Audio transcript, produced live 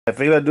I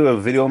figured I'd do a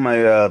video on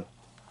my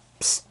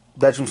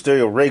bedroom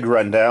stereo rig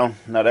rundown.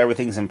 Now that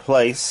everything's in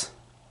place.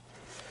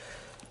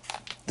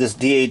 This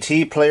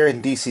DAT player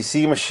and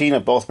DCC machine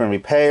have both been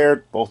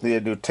repaired. Both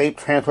needed new tape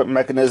transport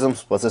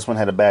mechanisms, plus this one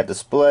had a bad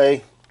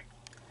display.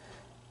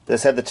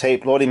 This had the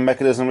tape loading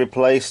mechanism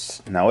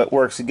replaced. Now it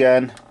works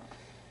again.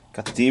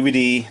 Got the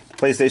DVD,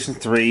 PlayStation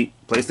 3,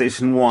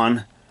 PlayStation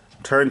 1,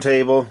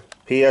 turntable,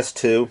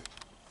 PS2.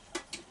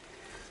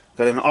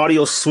 Got an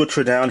audio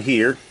switcher down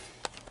here.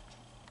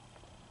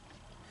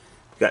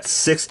 Got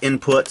 6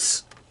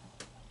 inputs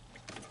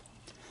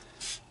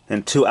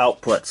and 2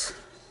 outputs.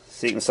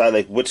 So you can decide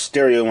like which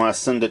stereo you want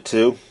to send it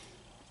to.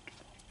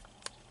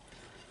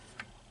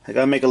 I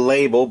gotta make a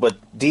label, but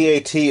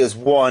DAT is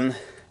 1,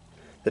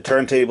 the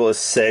turntable is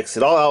 6.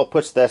 It all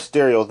outputs that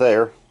stereo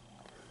there.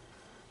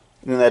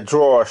 In that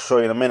drawer I'll show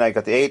you in a minute, I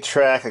got the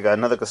 8-track, I got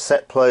another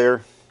cassette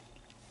player.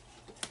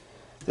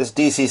 This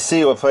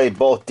DCC will play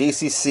both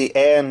DCC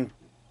and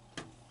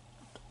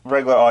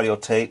regular audio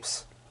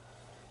tapes.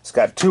 It's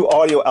got 2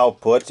 audio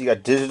outputs. You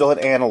got digital and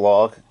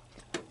analog.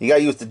 You got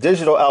to use the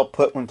digital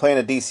output when playing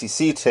a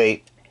DCC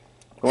tape.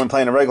 But when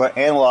playing a regular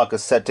analog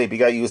cassette tape, you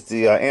got to use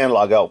the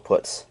analog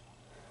outputs.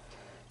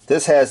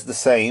 This has the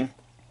same.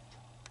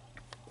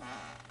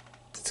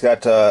 It's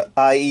got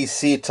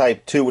IEC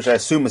type 2, which I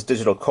assume is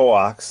digital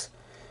coax.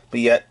 But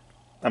yet,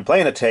 I'm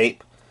playing a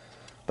tape,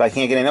 but I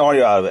can't get any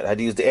audio out of it. I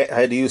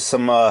had to use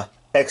some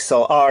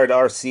XLR to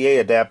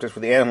RCA adapters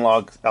for the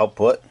analog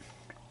output.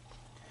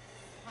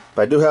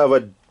 But I do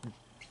have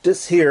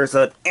this here is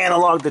an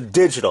analog to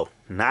digital,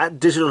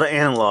 not digital to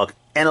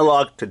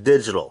analog to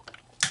digital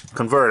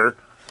converter.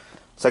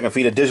 So I can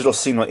feed a digital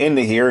signal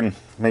into here and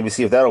maybe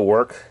see if that'll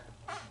work.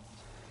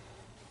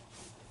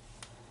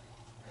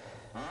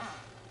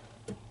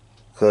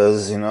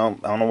 Because, you know,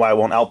 I don't know why it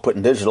won't output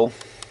in digital.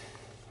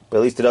 But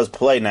at least it does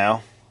play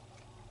now.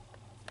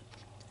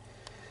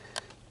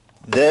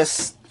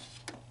 This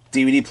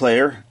DVD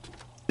player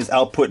is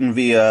outputting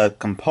via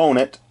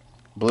component,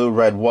 blue,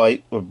 red,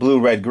 white, or blue,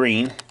 red,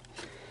 green.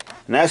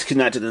 And that's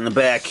connected in the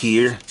back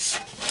here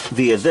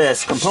via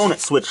this component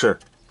switcher.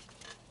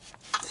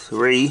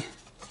 3.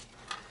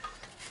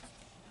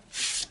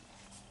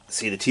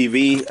 See, the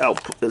TV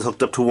output is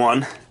hooked up to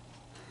 1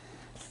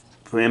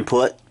 for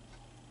input.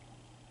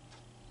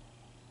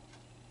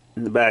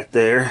 In the back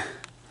there,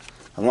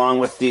 along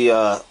with the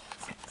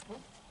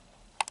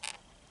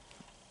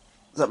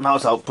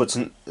mouse outputs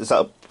and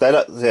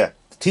the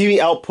TV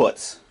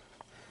outputs.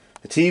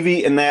 The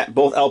TV and that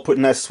both output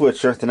in that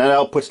switcher. Then that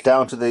outputs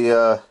down to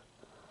the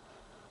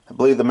I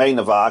believe the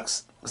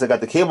Magnavox, because I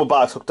got the cable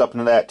box hooked up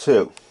into that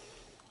too.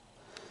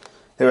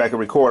 There I can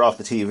record off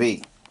the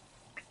TV.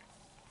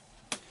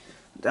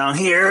 Down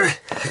here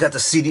I got the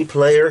CD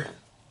player.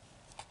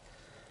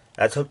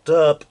 That's hooked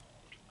up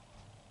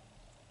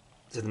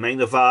to the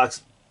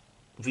Magnavox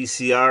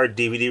VCR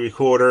DVD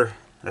recorder.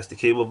 That's the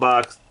cable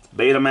box.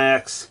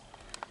 Betamax.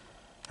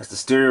 That's the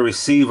stereo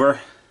receiver.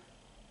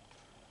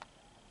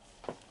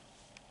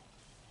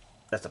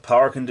 That's the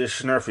power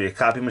conditioner for your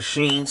copy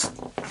machines.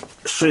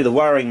 I'll show you the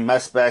wiring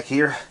mess back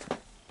here.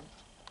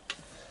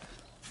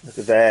 Look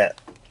at that.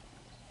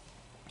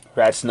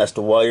 Rat's nest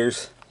of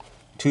wires.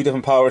 2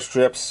 different power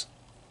strips.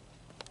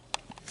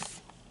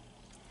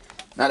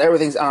 Not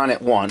everything's on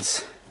at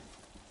once.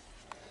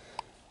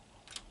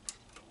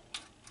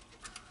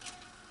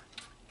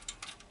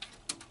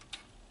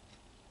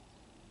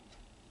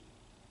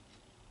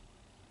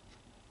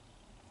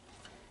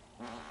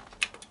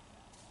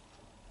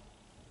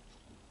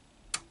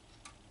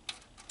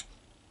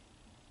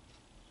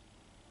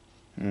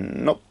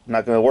 Nope,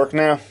 not going to work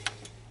now.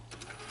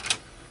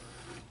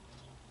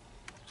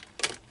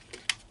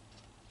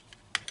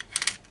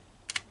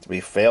 Did we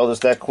fail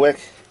just that quick?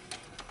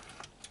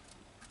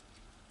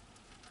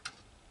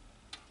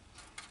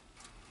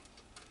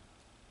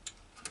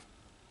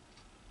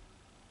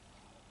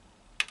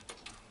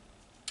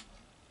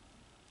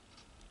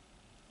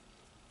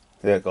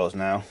 There it goes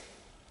now.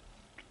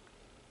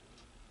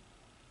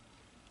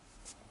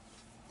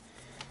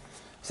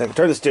 So I can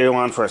turn the stereo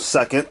on for a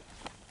second.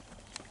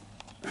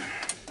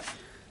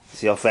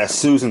 See how fast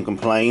Susan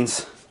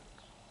complains.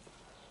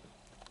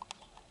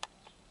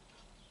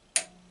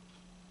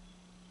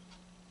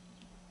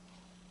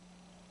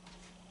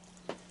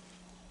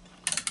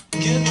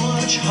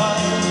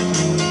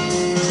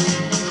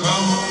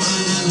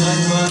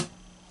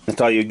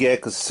 That's all you get,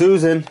 because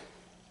Susan,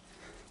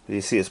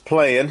 you see, is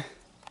playing.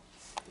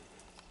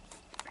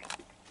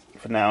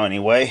 For now,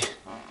 anyway.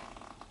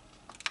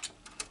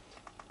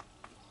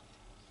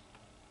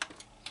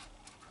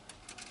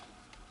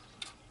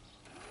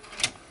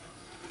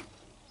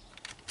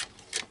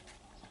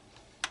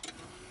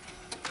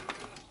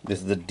 This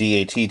is the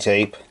DAT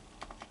tape.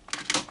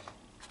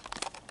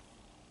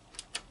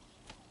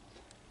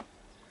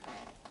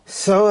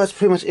 So that's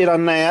pretty much it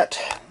on that.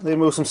 Let me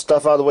move some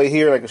stuff out of the way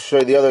here and I can show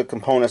you the other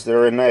components that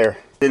are in there.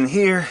 In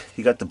here,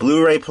 you got the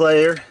Blu-ray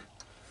player,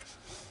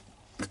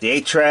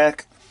 the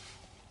 8-track,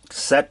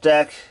 cassette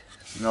deck,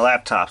 and the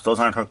laptops. Those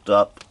aren't hooked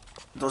up.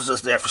 Those are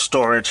just there for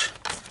storage.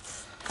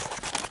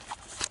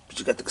 But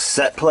you got the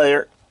cassette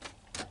player,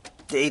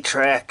 the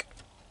 8-track,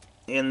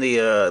 and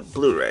the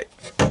Blu-ray.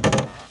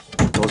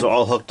 Those are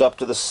all hooked up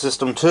to the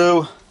system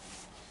too.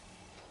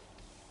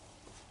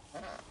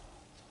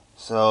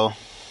 So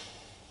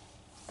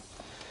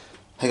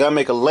I gotta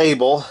make a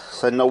label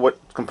so I know what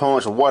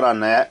components are what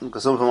on that,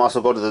 because some of them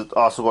also go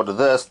to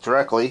this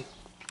directly.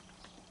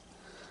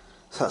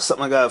 So that's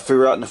something I gotta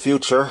figure out in the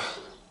future.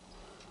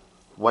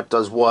 What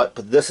does what?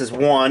 But this is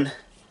 1.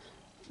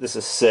 This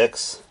is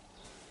 6.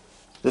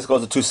 This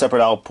goes to 2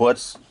 separate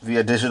outputs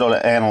via digital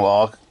to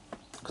analog,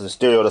 because the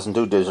stereo doesn't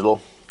do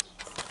digital.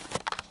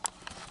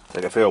 So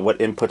I gotta figure out what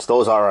inputs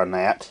those are on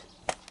that.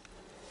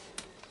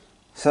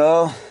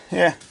 So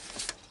yeah.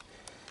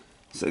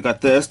 So I got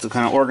this to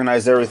kind of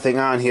organize everything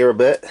on here a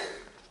bit.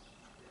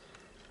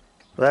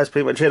 Well, that's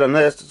pretty much it on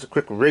this. It's a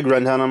quick rig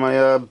rundown on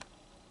my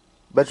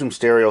bedroom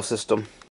stereo system.